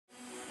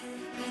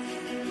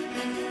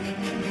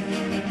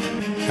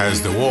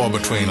As the war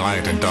between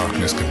light and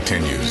darkness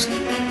continues,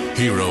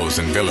 heroes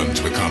and villains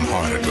become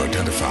harder to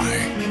identify.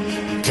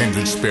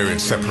 Kindred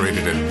spirits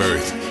separated at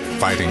birth,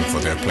 fighting for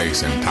their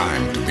place in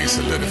time to be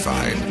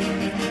solidified.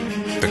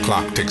 The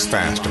clock ticks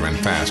faster and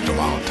faster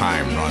while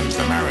time runs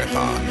the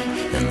marathon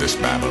in this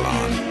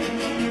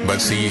Babylon. But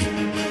see,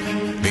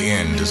 the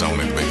end is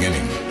only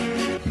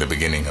the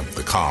beginning of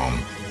the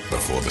calm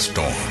before the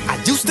storm. I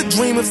used to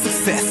dream of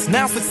success,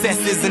 now success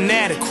is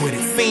inadequate.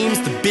 It seems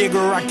the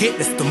bigger I get,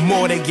 that's the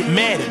more they get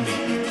mad at me.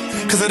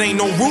 Cause it ain't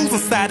no rules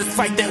inside this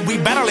fight that we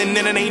battling,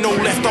 and it ain't no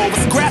leftover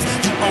scraps.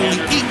 You only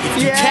eat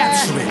if you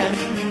capture it.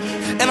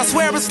 And I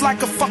swear it's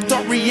like a fucked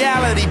up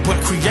reality, but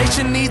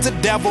creation needs a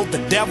devil, the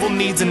devil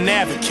needs an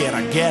advocate,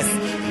 I guess.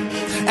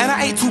 And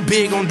I ain't too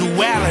big on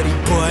duality,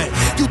 but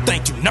you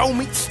think you know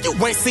me? You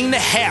ain't seen the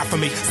half of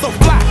me. So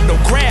fly, no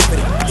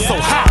gravity, so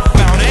high,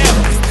 found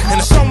evidence. And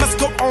the show must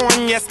go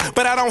on, yes,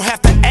 but I don't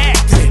have to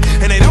act it.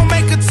 And they don't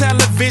make a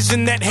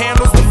television that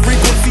handles the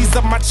frequencies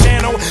of my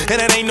channel.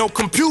 And it ain't no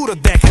computer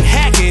that can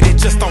hack it, it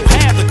just don't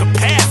have the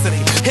capacity.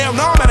 Hell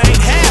no, man, I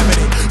ain't having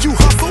it. You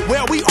hustle,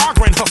 well, we are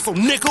grand hustle,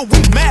 nigga, we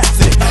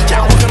mastered it.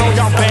 Y'all working on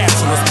y'all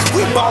bachelors,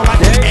 we ball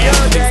like the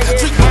athletes.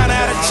 Treat mine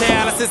out of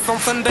chalices on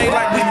Sunday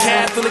like we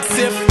Catholics.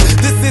 If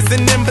this is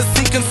an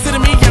embassy,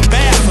 consider me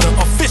ambassador.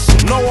 Official,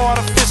 no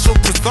artificial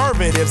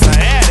preservatives or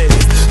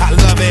additives. I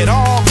love it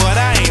all, but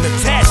I ain't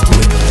attached to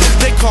it.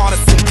 They call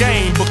this a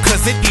game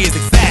because it is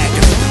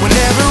exactly.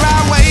 Whenever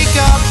I wake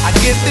up, I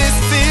get this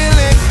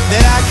feeling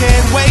that I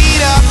can't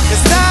wait up.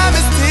 As time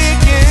is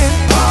ticking,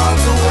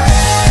 bombs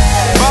away,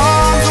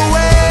 bombs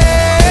away.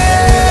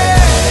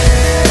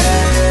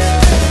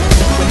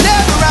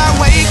 Whenever I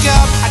wake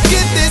up, I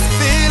get this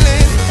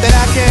feeling that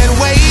I can't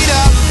wait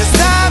up. As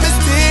time is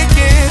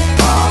ticking,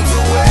 bombs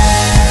away,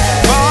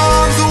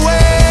 bombs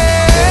away.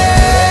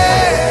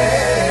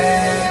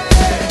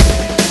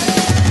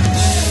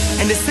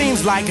 And it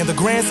seems like in the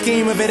grand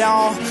scheme of it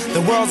all,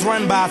 the world's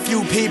run by a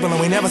few people and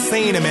we never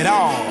seen them at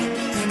all.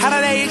 How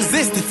do they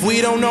exist if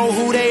we don't know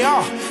who they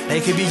are?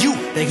 They could be you,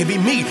 they could be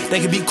me, they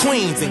could be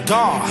queens and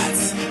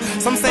gods.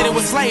 Some say they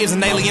were slaves,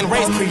 an alien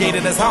race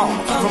created us all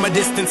from a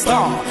distant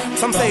star.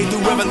 Some say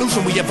through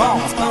revolution we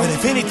evolved, but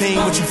if anything,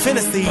 what you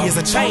finna see is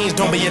a change,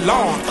 don't be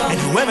alarmed. And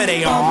whoever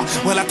they are,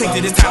 well, I think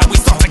that it's time that we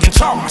start taking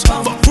charge.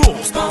 Fuck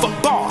rules,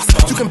 fuck boss,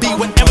 you can be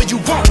whatever you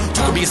want.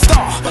 You can be a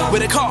star,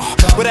 with a car,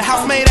 with a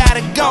house made out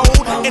of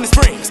gold, in the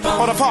springs,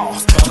 or the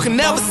falls. You can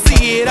never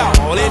see it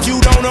all if you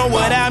don't know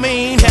what I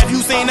mean. Have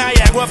you seen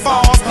Niagara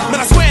Falls? Man,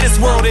 I swear this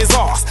world is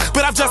ours,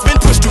 but I've just been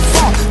pushed too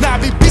far. Now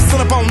I be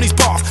beastin' up on these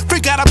bars,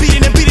 freak out, I beat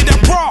it and beat it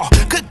up raw.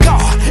 Good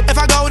God, if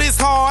I go this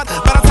hard,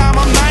 by the time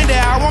I'm 90,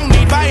 I won't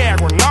need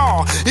Viagra,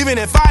 no. Even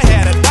if I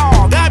had a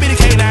dog, I'd be the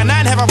K99,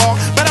 have a walk.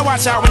 Better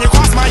watch out when you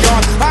cross my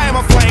yard. I am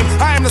a flame,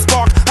 I am the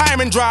spark, I am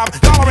in drive,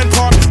 y'all are in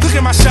park. Look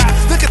at my shot,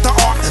 look at the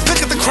arc,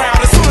 look at the crowd.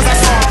 As soon as I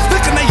saw,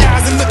 look in their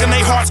eyes and look in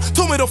their hearts.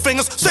 Two middle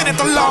fingers, straight at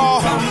the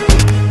law.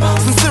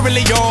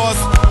 Sincerely yours,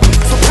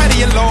 so pray to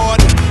your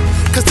Lord,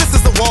 cause this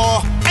is the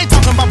war. Ain't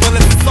talking about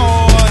bullets and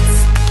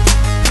swords.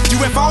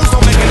 UFOs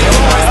don't make any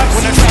noise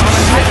when they're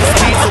traveling high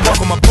speed, so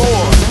welcome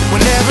aboard.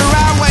 Whenever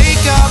I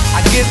wake up,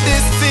 I get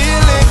this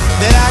feeling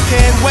that I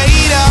can't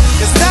wait up.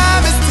 As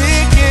time is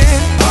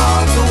ticking,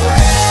 bombs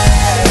away,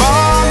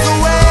 bombs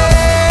away.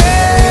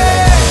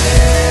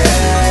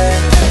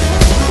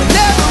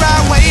 Whenever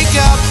I wake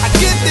up, I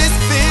get this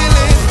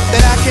feeling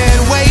that I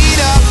can't wait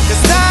up.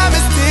 As time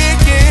is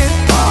ticking,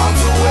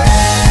 bombs away,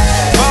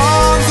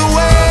 bombs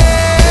away.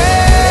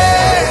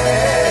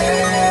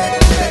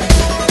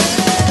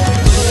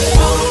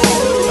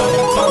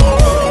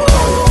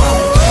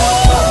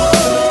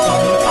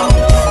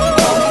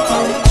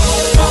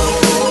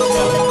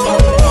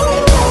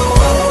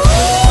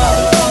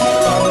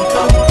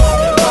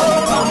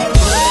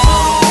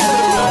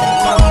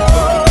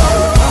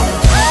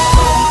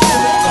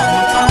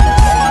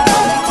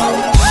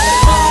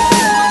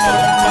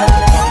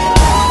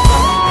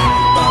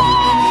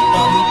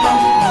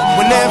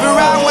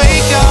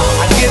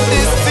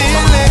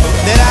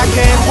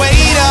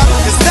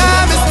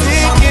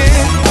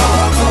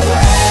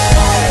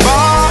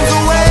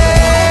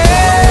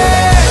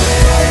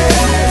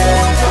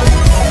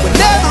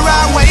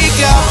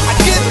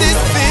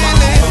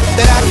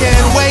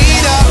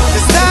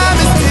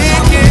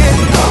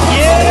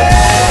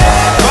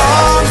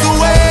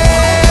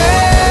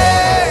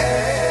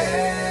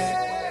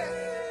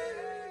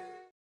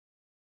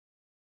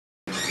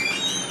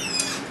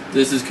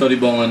 This is Cody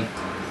Bolin.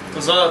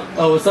 What's up?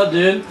 Oh, what's up,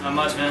 dude? Not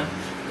much, man.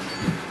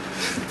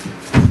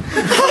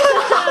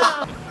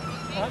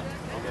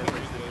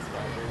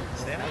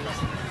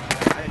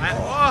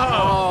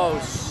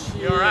 Oh,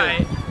 shit. You're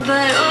right. But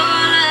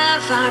all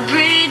of our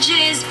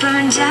bridges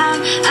burned down.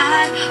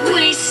 I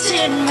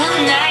wasted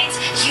one night.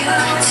 You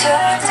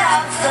turned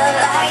out the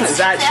lights. It's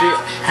actually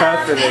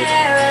perfect.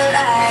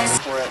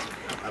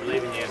 I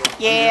believe in you.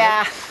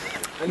 Yeah,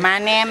 my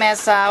name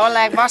is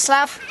Oleg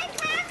Voslav,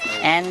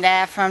 and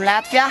from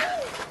Latvia,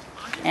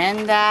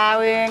 and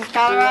we're in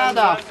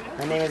Colorado.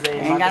 My name is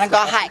We're gonna go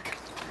hike.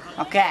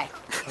 Okay.